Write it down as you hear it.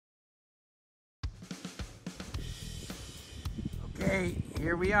Okay,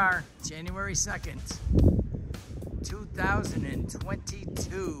 here we are, January 2nd,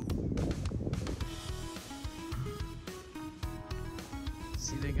 2022.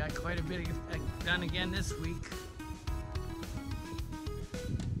 See, they got quite a bit done again this week.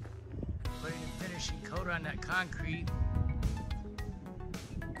 Putting a finishing coat on that concrete.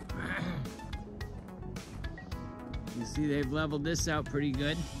 You see they've leveled this out pretty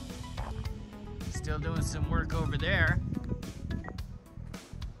good. Still doing some work over there.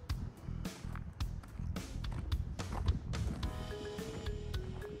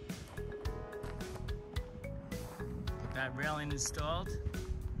 Get that railing installed.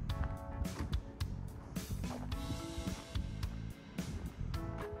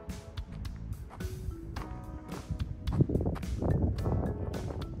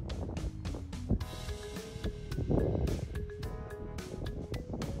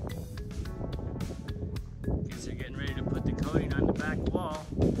 They're getting ready to put the coating on the back wall.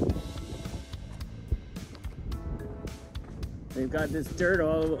 They've got this dirt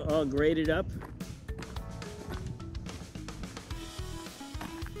all graded up.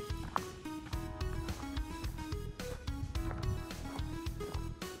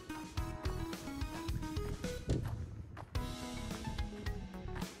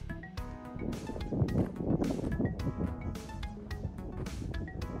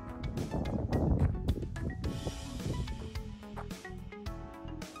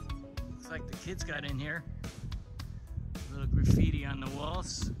 Like the kids got in here. A little graffiti on the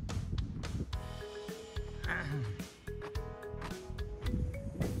walls.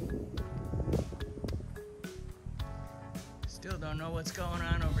 Still don't know what's going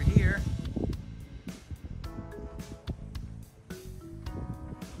on over here.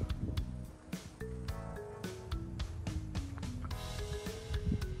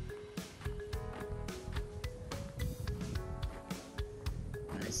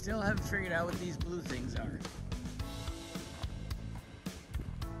 Still haven't figured out what these blue things are.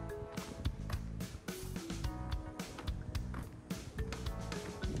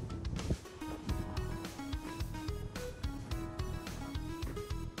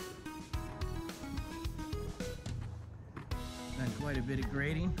 Done quite a bit of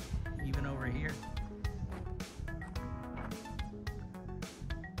grading, even over here.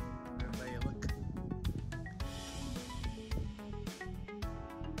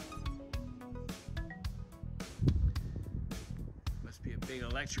 Be a big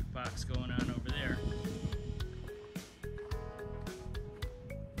electric box going on over there.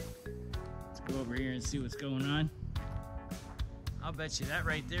 Let's go over here and see what's going on. I'll bet you that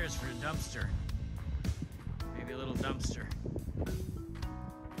right there is for a dumpster. Maybe a little dumpster.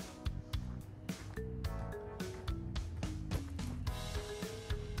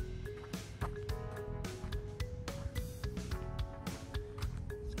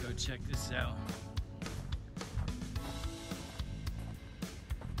 Let's go check this out.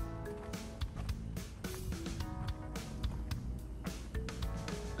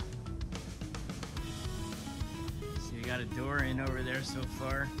 Got a door in over there so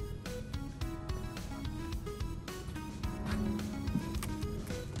far.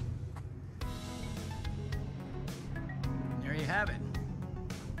 There you have it.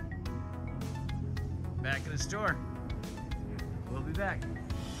 Back of the store. We'll be back.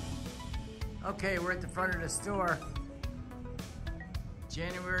 Okay, we're at the front of the store.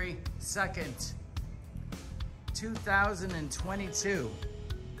 January 2nd, 2022.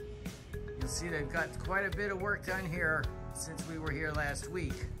 You'll see they've got quite a bit of work done here since we were here last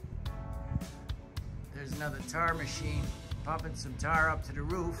week. There's another tar machine pumping some tar up to the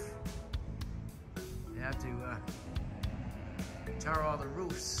roof. They have to tar all the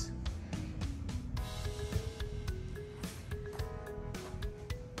roofs.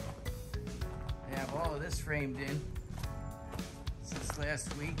 They have all of this framed in since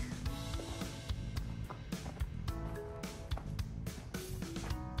last week.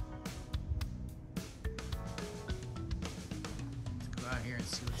 Out here and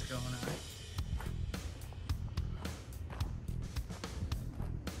see what's going on.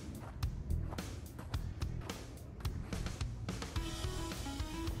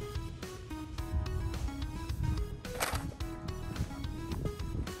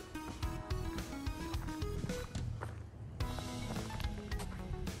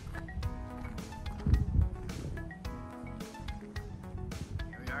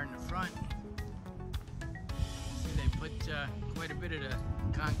 Here we are in the front. See, they put quite a bit of the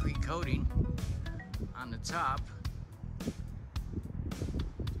concrete coating on the top.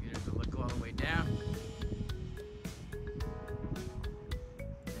 Get it to look all the way down.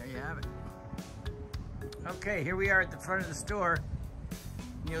 There you have it. Okay, here we are at the front of the store.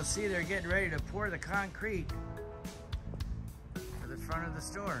 You'll see they're getting ready to pour the concrete for the front of the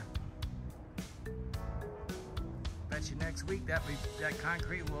store. Bet you next week that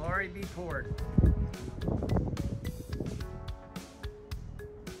concrete will already be poured.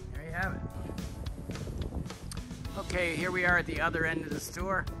 There you have it. Okay, here we are at the other end of the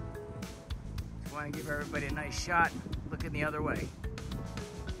store. Just want to give everybody a nice shot looking the other way.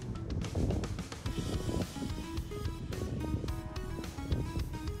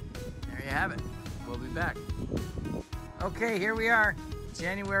 There you have it. We'll be back. Okay, here we are,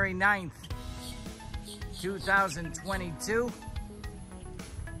 January 9th, 2022.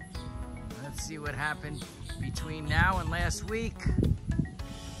 Let's see what happened between now and last week.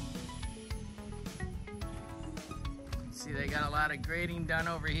 See, they got a lot of grading done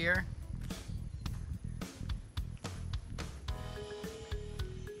over here.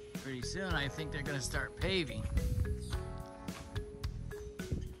 Pretty soon, I think they're gonna start paving.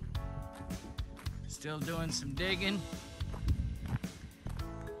 Still doing some digging.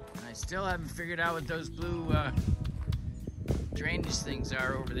 I still haven't figured out what those blue drainage things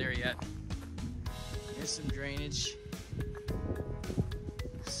are over there yet. There's some drainage,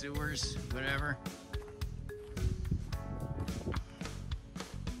 sewers, whatever.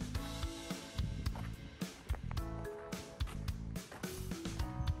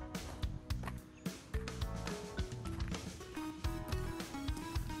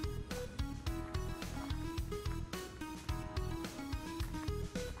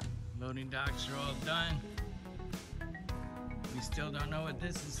 Loading docks are all done. We still don't know what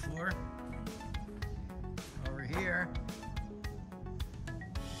this is for. Over here,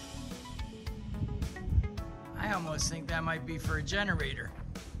 I almost think that might be for a generator.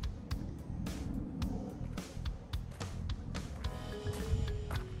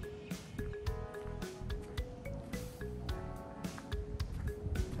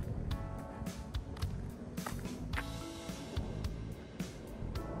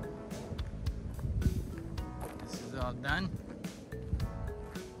 All done.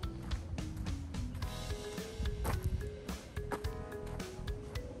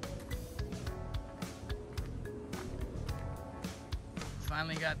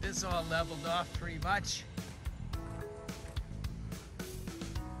 Finally got this all leveled off pretty much.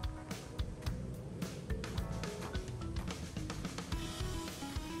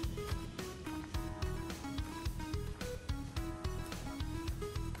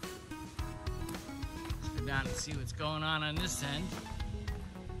 Down and see what's going on this end.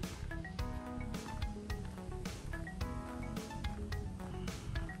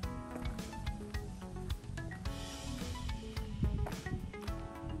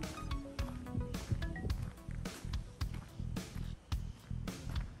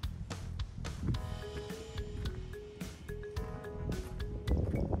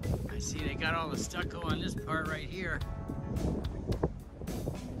 I see they got all the stucco on this part right here.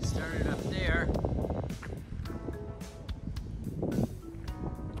 Started up there.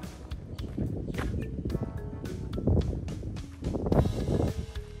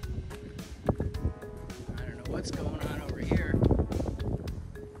 What's going on over here?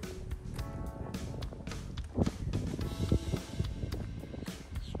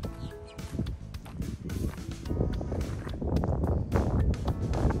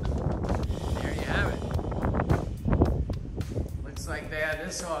 There you have it. Looks like they had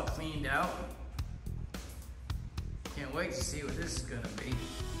this all cleaned out. Can't wait to see what this is gonna be.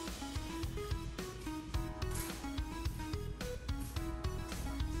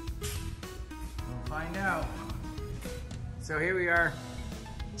 We'll find out. So here we are,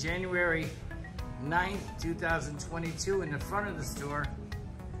 January 9th, 2022, in the front of the store.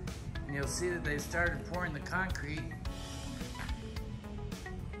 And you'll see that they started pouring the concrete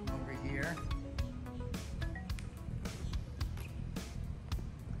over here.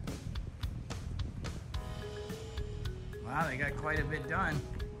 Wow, they got quite a bit done.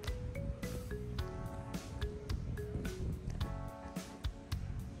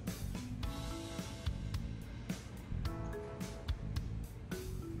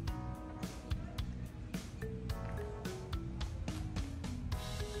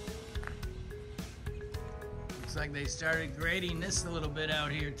 Looks like they started grading this a little bit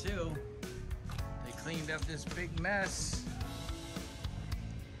out here too. They cleaned up this big mess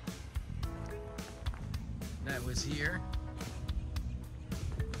that was here.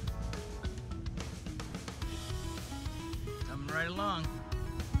 Coming right along.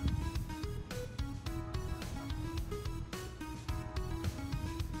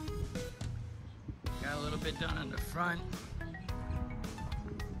 Got a little bit done on the front.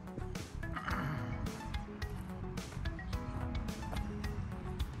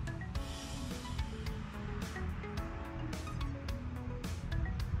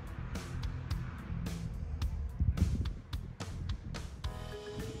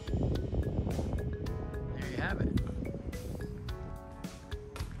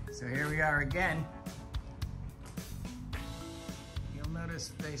 we are again. You'll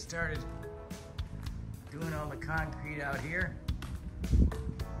notice they started doing all the concrete out here. And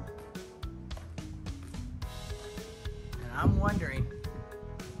I'm wondering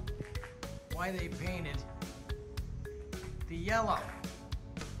why they painted the yellow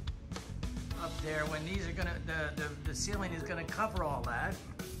up there when these are gonna, the ceiling is gonna cover all that.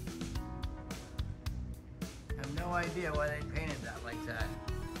 I have no idea why they painted that like that.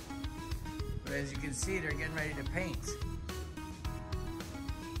 But as you can see, they're getting ready to paint.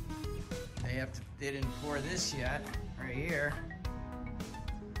 They didn't pour this yet, right here.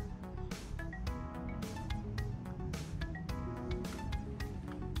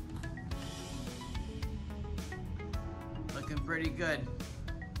 Looking pretty good.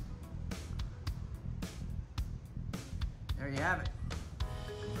 There you have it.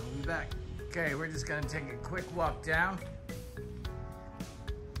 We'll be back. Okay, we're just gonna take a quick walk down.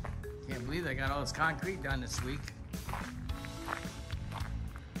 Can't believe they got all this concrete done this week.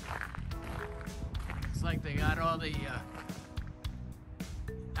 Looks like they got all the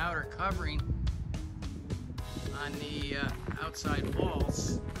outer covering on the outside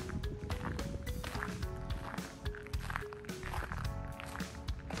walls.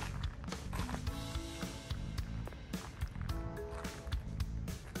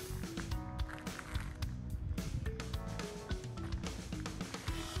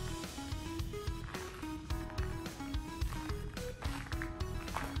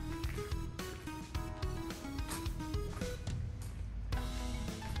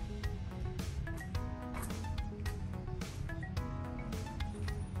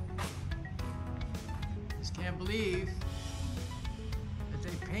 Can't believe that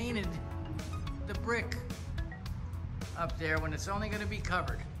they painted the brick up there when it's only going to be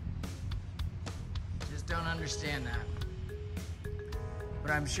covered. Just don't understand that. But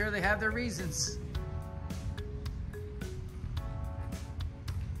I'm sure they have their reasons.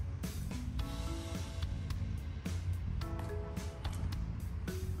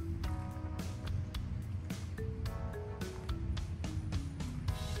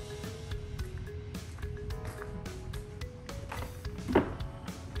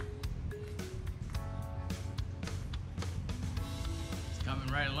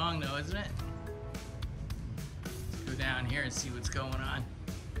 Coming right along though, isn't it? Let's go down here and see what's going on.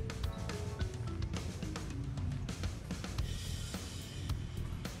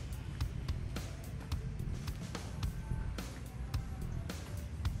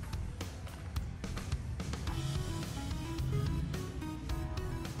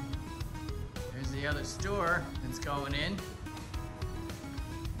 There's the other store that's going in.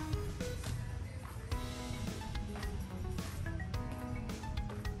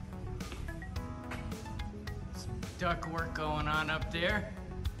 Duct work going on up there.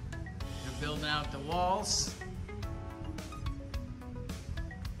 They're building out the walls.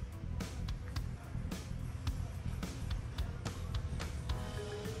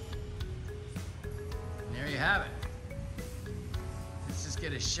 And there you have it. Let's just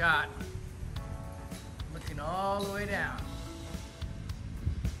get a shot looking all the way down.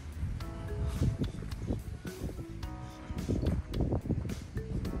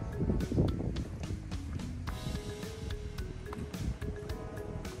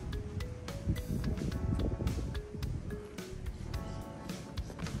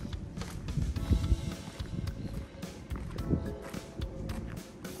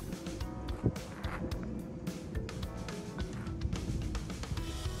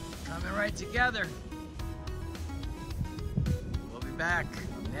 Coming right together. We'll be back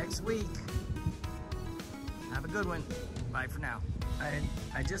next week. Have a good one. Bye for now.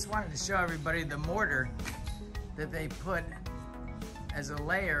 I just wanted to show everybody the mortar that they put as a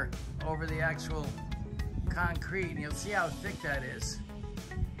layer over the actual concrete. And you'll see how thick that is.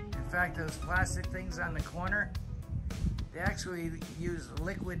 In fact, those plastic things on the corner, they actually use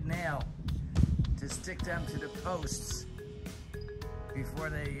liquid nail to stick them to the posts before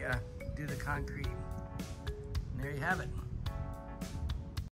they do the concrete. And there you have it.